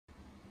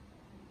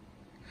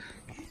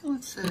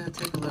Let's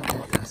take a look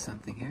at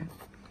something here.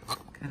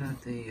 Got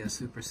out the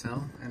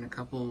supercell and a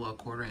couple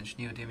quarter-inch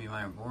neodymium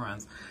iron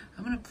borons.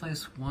 I'm going to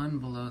place one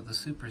below the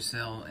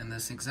supercell in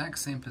this exact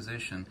same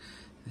position.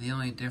 The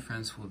only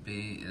difference will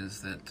be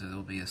is that there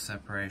will be a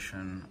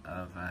separation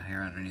of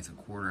here underneath a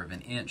quarter of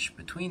an inch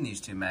between these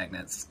two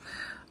magnets,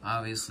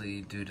 obviously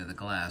due to the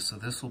glass. So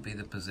this will be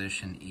the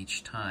position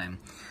each time.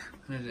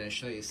 I'm going to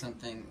show you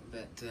something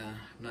that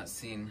I've not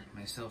seen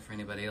myself or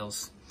anybody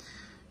else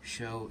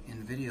show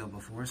in video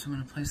before. So I'm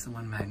going to place the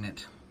one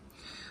magnet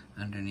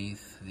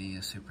underneath the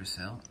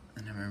supercell,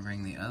 and I'm going to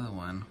bring the other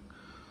one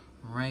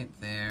right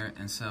there.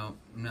 And so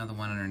now the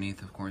one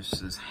underneath, of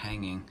course, is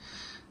hanging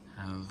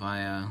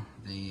via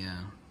the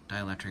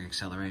dielectric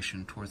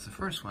acceleration towards the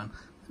first one.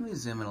 Let me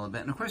zoom in a little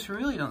bit. And of course, we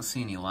really don't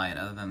see any light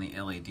other than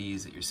the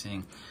LEDs that you're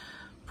seeing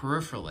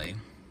peripherally,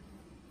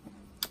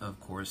 of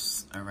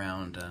course,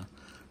 around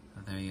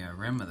the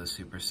rim of the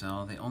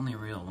supercell. The only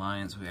real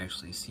lines we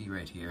actually see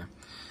right here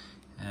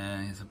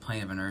is a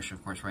plane of inertia.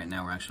 Of course, right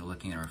now we're actually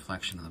looking at a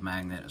reflection of the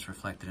magnet. It's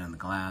reflected in the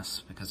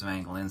glass because of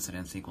angle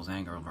incidence equals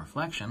angle of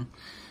reflection.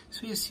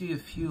 So you see a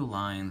few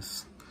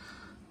lines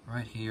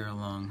right here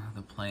along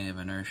the plane of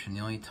inertia. And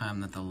the only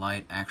time that the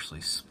light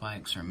actually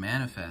spikes or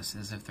manifests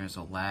is if there's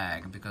a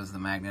lag, because the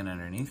magnet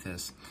underneath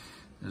this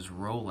is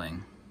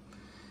rolling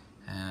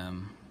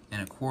in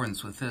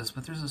accordance with this,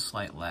 but there's a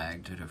slight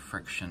lag due to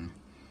friction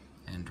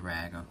and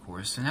drag, of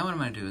course. So now what I'm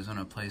going to do is I'm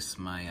going to place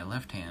my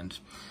left hand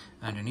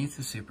underneath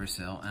the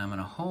supercell, and I'm going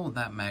to hold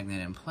that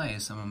magnet in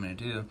place. And what I'm going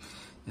to do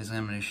is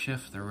I'm going to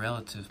shift the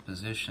relative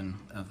position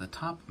of the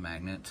top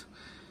magnet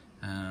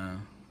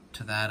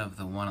to that of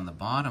the one on the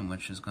bottom,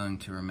 which is going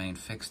to remain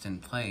fixed in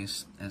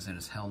place as it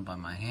is held by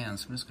my hand.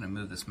 So I'm just going to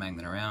move this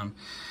magnet around,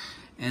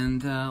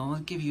 and I'll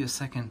give you a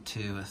second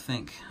to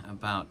think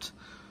about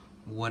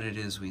what it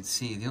is we'd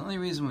see. The only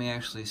reason we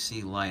actually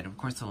see light, of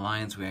course the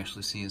lines we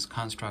actually see, is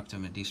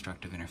constructive and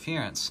destructive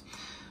interference.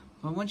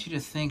 But I want you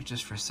to think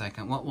just for a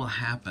second what will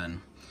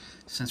happen,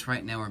 since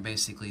right now we're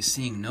basically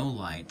seeing no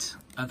light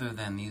other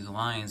than these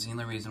lines. The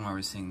only reason why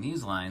we're seeing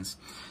these lines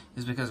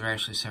is because they're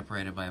actually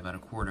separated by about a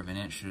quarter of an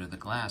inch due to the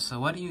glass. So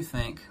what do you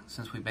think,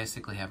 since we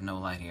basically have no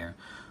light here,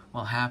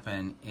 will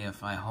happen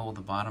if I hold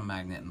the bottom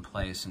magnet in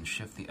place and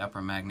shift the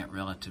upper magnet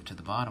relative to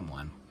the bottom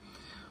one?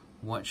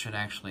 What should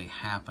actually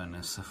happen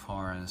as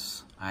far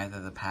as either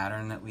the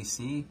pattern that we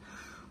see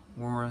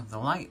or the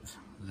light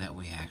that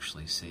we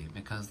actually see?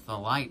 Because the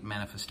light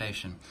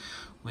manifestation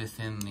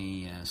within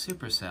the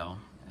supercell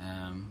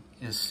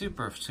is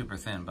super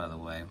thin, by the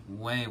way.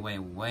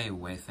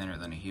 Way thinner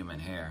than a human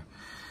hair.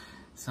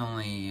 It's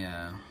only,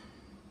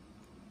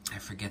 I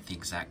forget the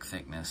exact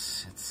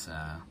thickness. It's,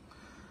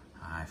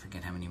 I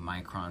forget how many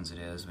microns it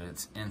is, but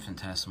it's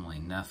infinitesimally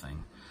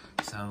nothing.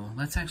 So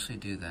let's actually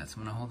do that. So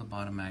I'm going to hold the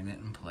bottom magnet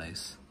in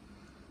place.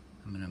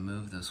 I'm going to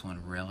move this one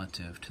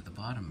relative to the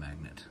bottom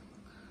magnet.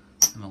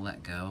 I'm going to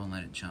let go and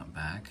let it jump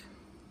back.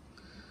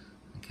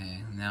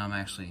 Okay, now I'm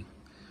actually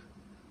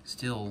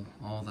still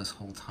all this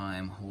whole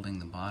time holding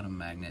the bottom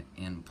magnet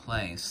in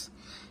place.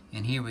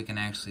 And here we can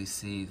actually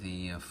see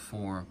the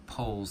four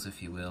poles,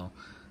 if you will.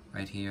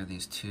 Right here,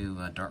 these two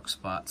dark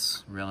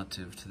spots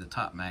relative to the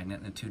top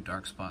magnet and the two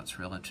dark spots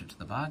relative to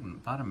the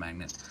bottom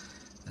magnet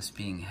that's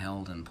being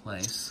held in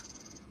place.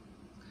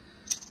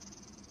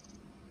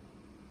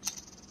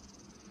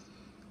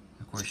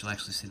 Of course, you'll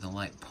actually see the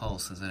light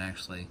pulse as it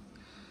actually...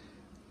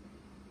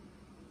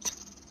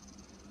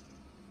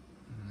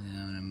 Now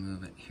I'm going to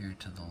move it here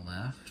to the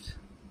left.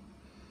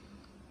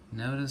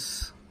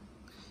 Notice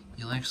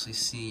you'll actually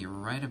see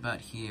right about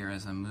here,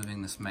 as I'm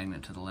moving this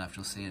magnet to the left,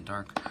 you'll see a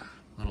dark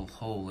little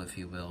hole, if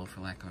you will,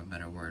 for lack of a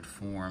better word,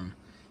 form.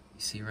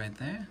 You see right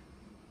there?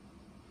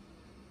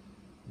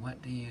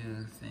 What do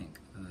you think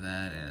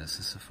that is,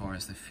 as far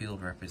as the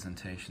field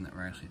representation that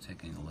we're actually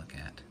taking a look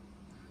at?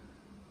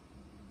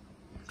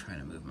 I'm trying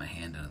to move my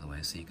hand out of the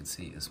way so you can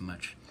see as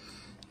much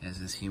as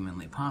is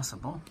humanly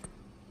possible.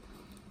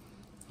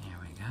 There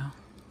we go.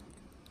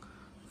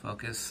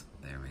 Focus.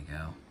 There we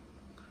go.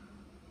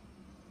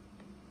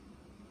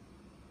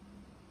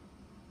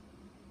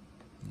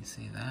 You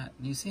see that?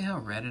 You see how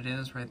red it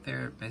is right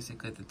there,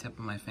 basically at the tip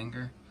of my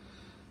finger?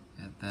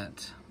 At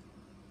that.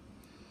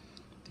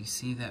 Do you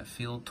see that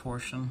field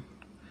torsion?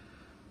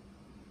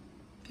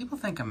 People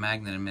think a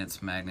magnet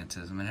emits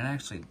magnetism, and it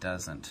actually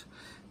doesn't.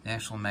 The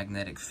actual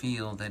magnetic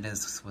field that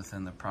is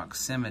within the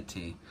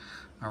proximity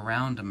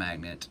around a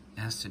magnet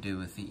has to do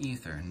with the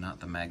ether, not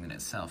the magnet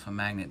itself. A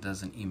magnet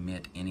doesn't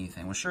emit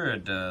anything. Well, sure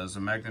it does. A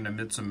magnet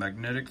emits a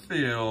magnetic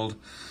field.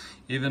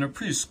 Even a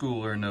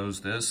preschooler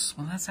knows this.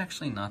 Well, that's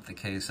actually not the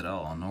case at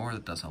all, nor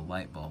does a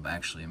light bulb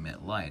actually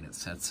emit light. It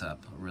sets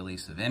up a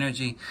release of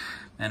energy,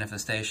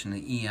 manifestation of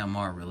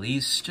EMR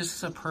release,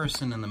 just as a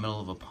person in the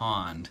middle of a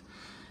pond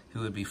who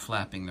would be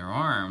flapping their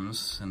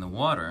arms in the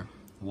water,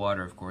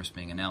 of course,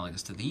 being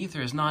analogous to the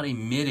ether, is not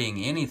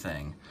emitting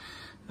anything.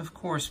 Of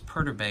course,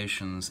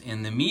 perturbations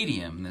in the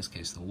medium, in this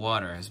case the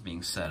water, is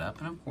being set up,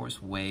 and of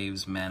course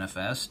waves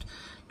manifest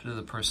to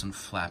the person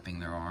flapping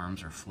their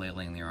arms or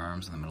flailing their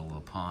arms in the middle of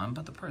a pond,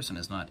 but the person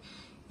is not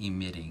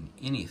emitting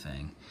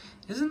anything.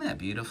 Isn't that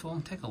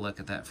beautiful? Take a look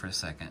at that for a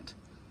second.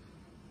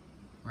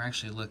 We're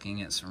actually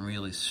looking at some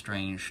really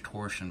strange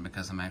torsion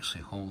because I'm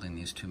actually holding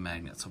these two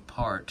magnets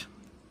apart.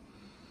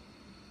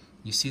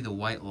 You see the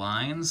white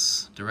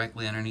lines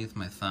directly underneath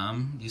my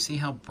thumb? You see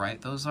how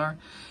bright those are?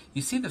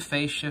 You see the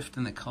phase shift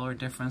and the color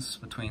difference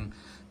between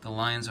the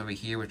lines over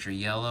here, which are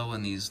yellow,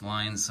 and these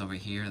lines over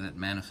here that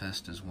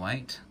manifest as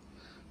white?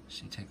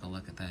 So you take a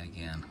look at that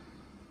again.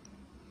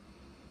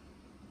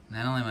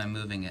 Not only am I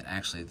moving it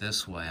actually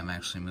this way, I'm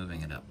actually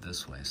moving it up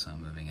this way. So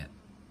I'm moving it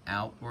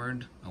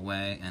outward,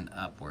 away, and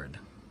upward.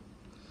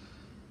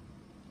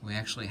 We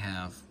actually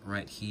have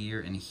right here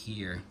and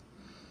here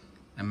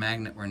a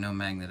magnet where no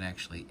magnet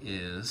actually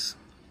is.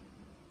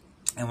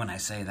 And when I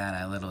say that,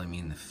 I literally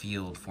mean the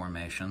field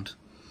formation.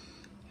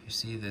 You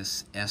see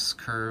this S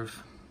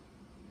curve,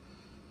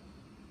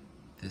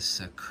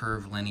 this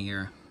curve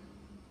linear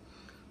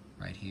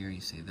right here.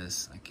 You see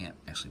this? I can't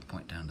actually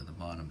point down to the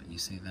bottom, but you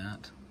see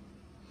that?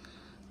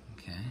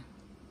 Okay.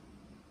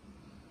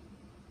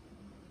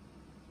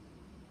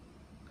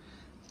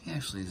 You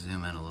actually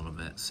zoom in a little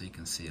bit so you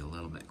can see a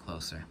little bit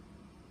closer.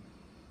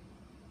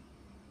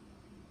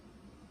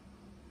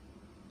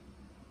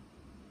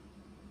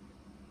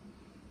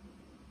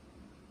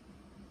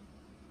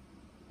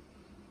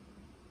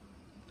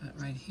 But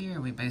right here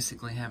we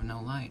basically have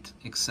no light,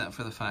 except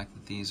for the fact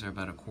that these are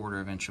about a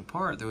 1/4 inch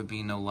apart. There would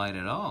be no light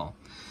at all.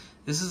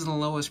 This is the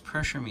lowest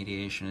pressure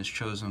mediation as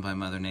chosen by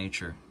Mother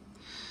Nature.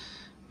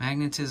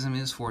 Magnetism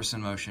is force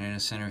in motion and a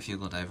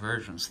centrifugal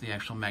divergence. The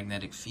actual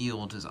magnetic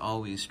field is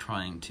always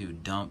trying to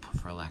dump,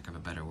 for lack of a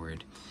better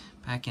word,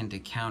 back into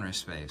counter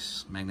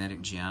space.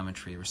 Magnetic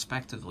geometry,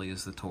 respectively,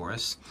 is the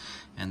torus,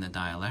 and the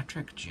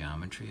dielectric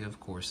geometry, of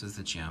course, is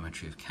the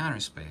geometry of counter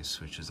space,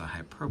 which is a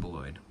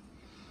hyperboloid.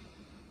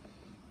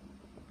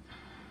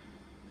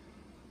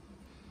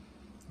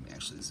 Let me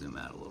actually zoom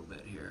out a little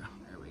bit here.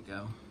 There we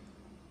go.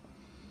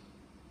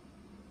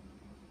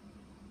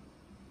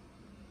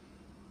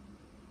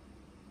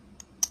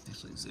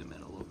 Actually zoom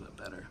in a little bit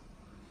better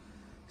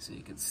so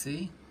you can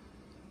see.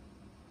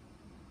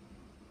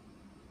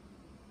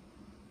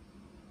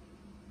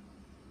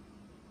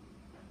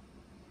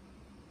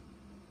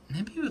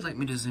 Maybe you would like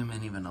me to zoom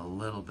in even a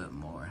little bit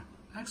more.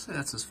 Actually,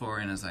 that's as far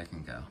in as I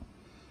can go.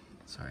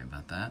 Sorry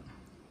about that.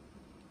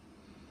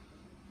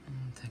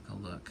 Take a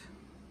look.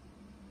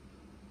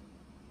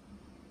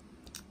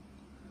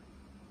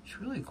 It's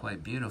really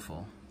quite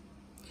beautiful.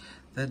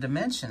 The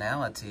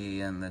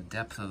dimensionality and the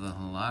depth of the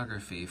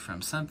holography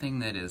from something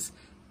that is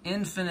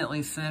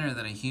infinitely thinner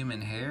than a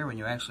human hair when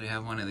you actually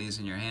have one of these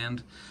in your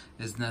hand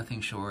is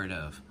nothing short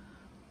of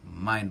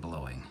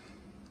mind-blowing.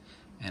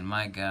 And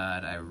my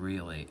God, I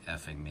really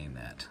effing mean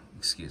that.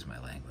 Excuse my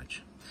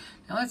language.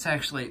 Now let's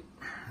actually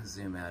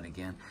zoom out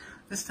again.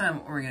 This time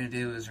what we're going to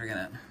do is we're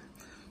going to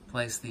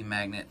place the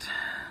magnet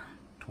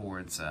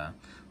towards,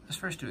 let's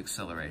first do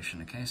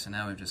acceleration, okay? So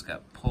now we've just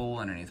got pole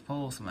underneath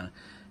pole, so I'm going to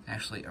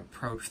actually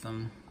approach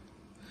them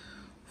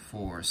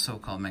for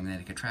so-called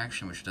magnetic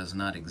attraction, which does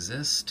not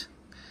exist.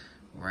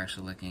 What we're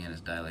actually looking at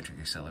is dielectric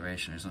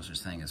acceleration. There's no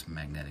such thing as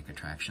magnetic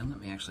attraction. Let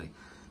me actually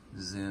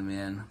zoom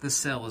in. This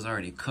cell is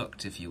already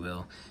cooked, if you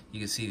will. You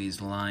can see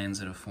these lines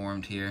that have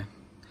formed here.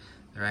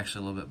 They're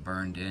actually a little bit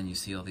burned in. You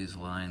see all these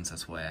lines.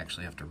 That's why I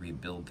actually have to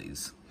rebuild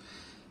these.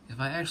 If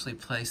I actually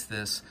place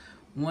this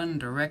one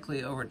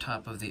directly over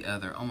top of the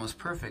other almost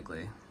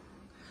perfectly,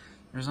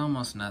 there's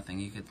almost nothing.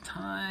 You could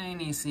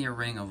tiny see a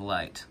ring of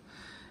light.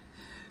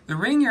 The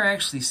ring you're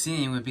actually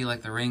seeing would be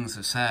like the rings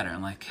of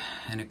Saturn, like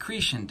an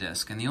accretion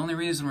disk. And the only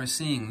reason we're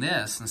seeing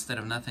this instead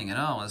of nothing at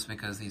all is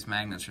because these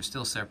magnets are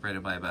still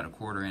separated by about a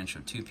 1/4 inch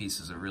of two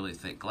pieces of really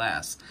thick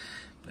glass.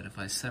 But if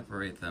I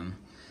separate them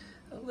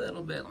a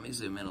little bit, let me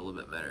zoom in a little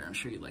bit better. I'm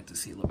sure you'd like to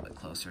see a little bit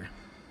closer.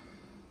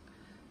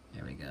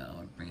 There we go.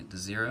 I'll bring it to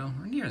 0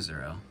 or near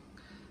 0.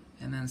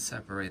 And then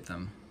separate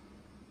them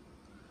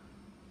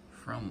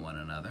from one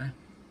another.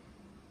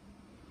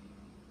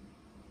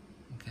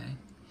 Okay.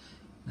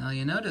 Now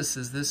you notice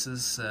is this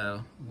is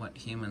what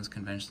humans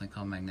conventionally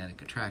call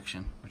magnetic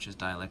attraction, which is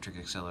dielectric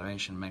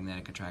acceleration.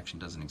 Magnetic attraction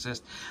doesn't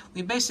exist.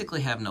 We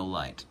basically have no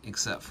light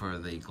except for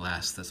the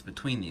glass that's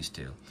between these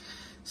two.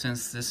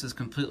 Since this is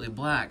completely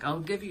black, I'll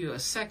give you a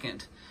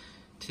second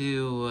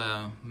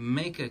to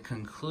make a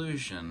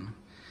conclusion.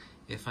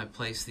 If I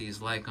place these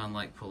like on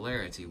like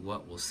polarity,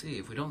 what we'll see.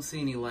 If we don't see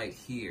any light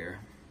here,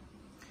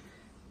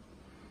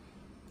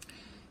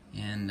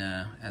 and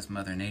as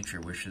Mother Nature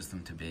wishes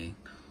them to be,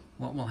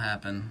 what will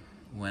happen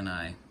when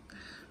I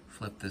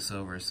flip this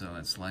over so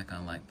it's like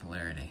on like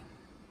polarity?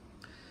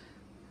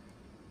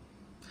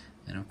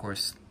 And of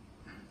course,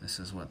 this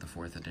is what the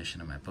 4th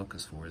edition of my book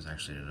is for, is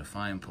actually to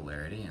define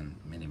polarity and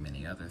many,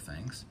 many other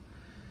things.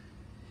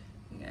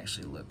 You can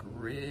actually look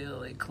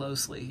really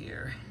closely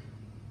here.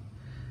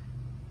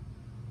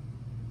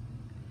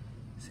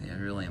 See,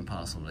 it's really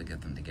impossible to get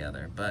them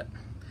together, but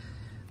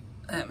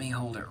let me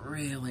hold it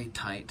really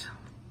tight.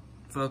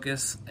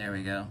 Focus, there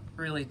we go,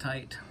 really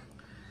tight.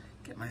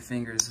 Get my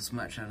fingers as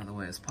much out of the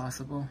way as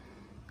possible.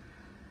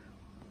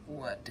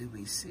 What do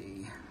we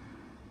see?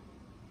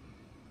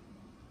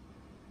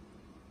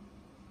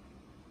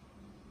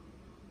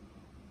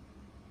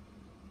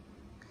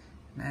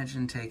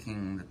 Imagine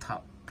taking the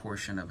top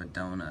portion of a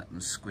donut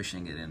and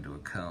squishing it into a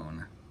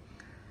cone.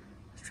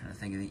 I was trying to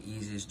think of the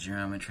easiest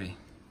geometry.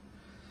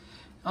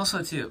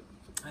 Also, too,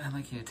 I'd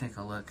like you to take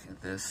a look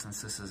at this,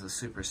 since this is a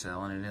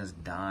supercell and it is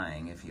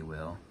dying, if you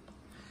will.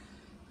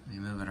 Let me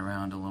move it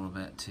around a little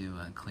bit to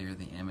clear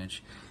the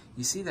image.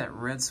 You see that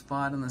red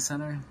spot in the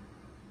center?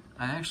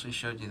 I actually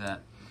showed you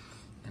that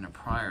in a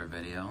prior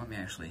video. Let me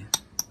actually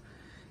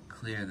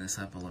clear this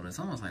up a little bit. It's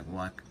almost like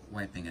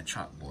wiping a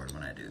chalkboard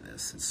when I do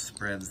this. It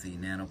spreads the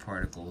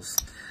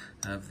nanoparticles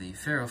of the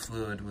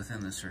ferrofluid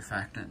within the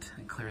surfactant.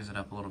 It clears it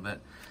up a little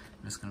bit.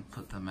 I'm just going to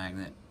put the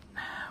magnet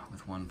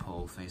with one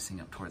pole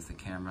facing up towards the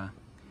camera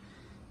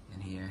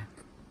in here.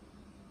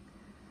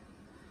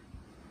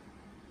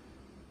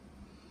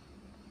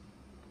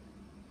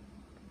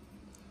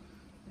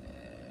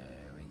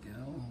 There we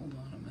go. Hold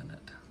on a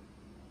minute.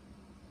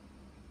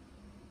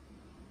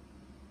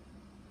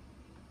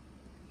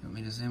 You want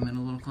me to zoom in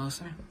a little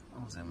closer?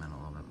 I'll zoom in a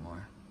little bit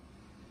more.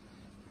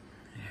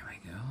 There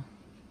we go.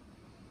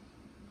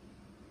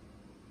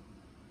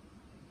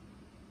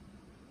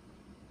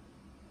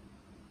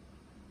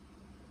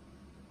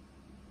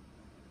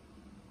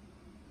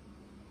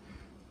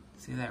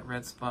 See that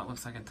red spot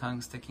looks like a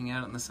tongue sticking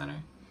out in the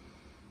center?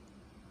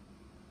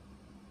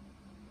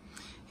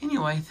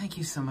 Anyway, thank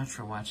you so much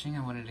for watching.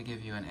 I wanted to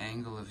give you an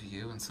angle of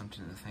view and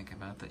something to think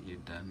about that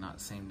you'd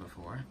not seen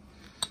before.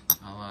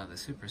 The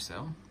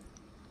supercell.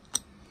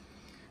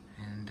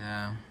 And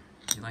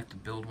if you'd like to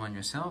build one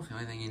yourself, the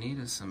only thing you need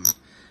is some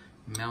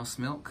mouse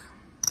milk,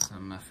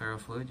 some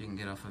ferrofluid you can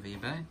get off of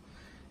eBay,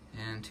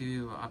 and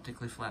 2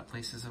 optically flat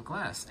pieces of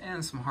glass,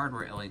 and some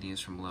hardware LEDs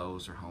from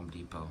Lowe's or Home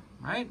Depot,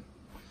 right?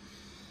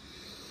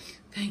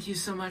 Thank you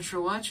so much for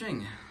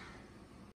watching.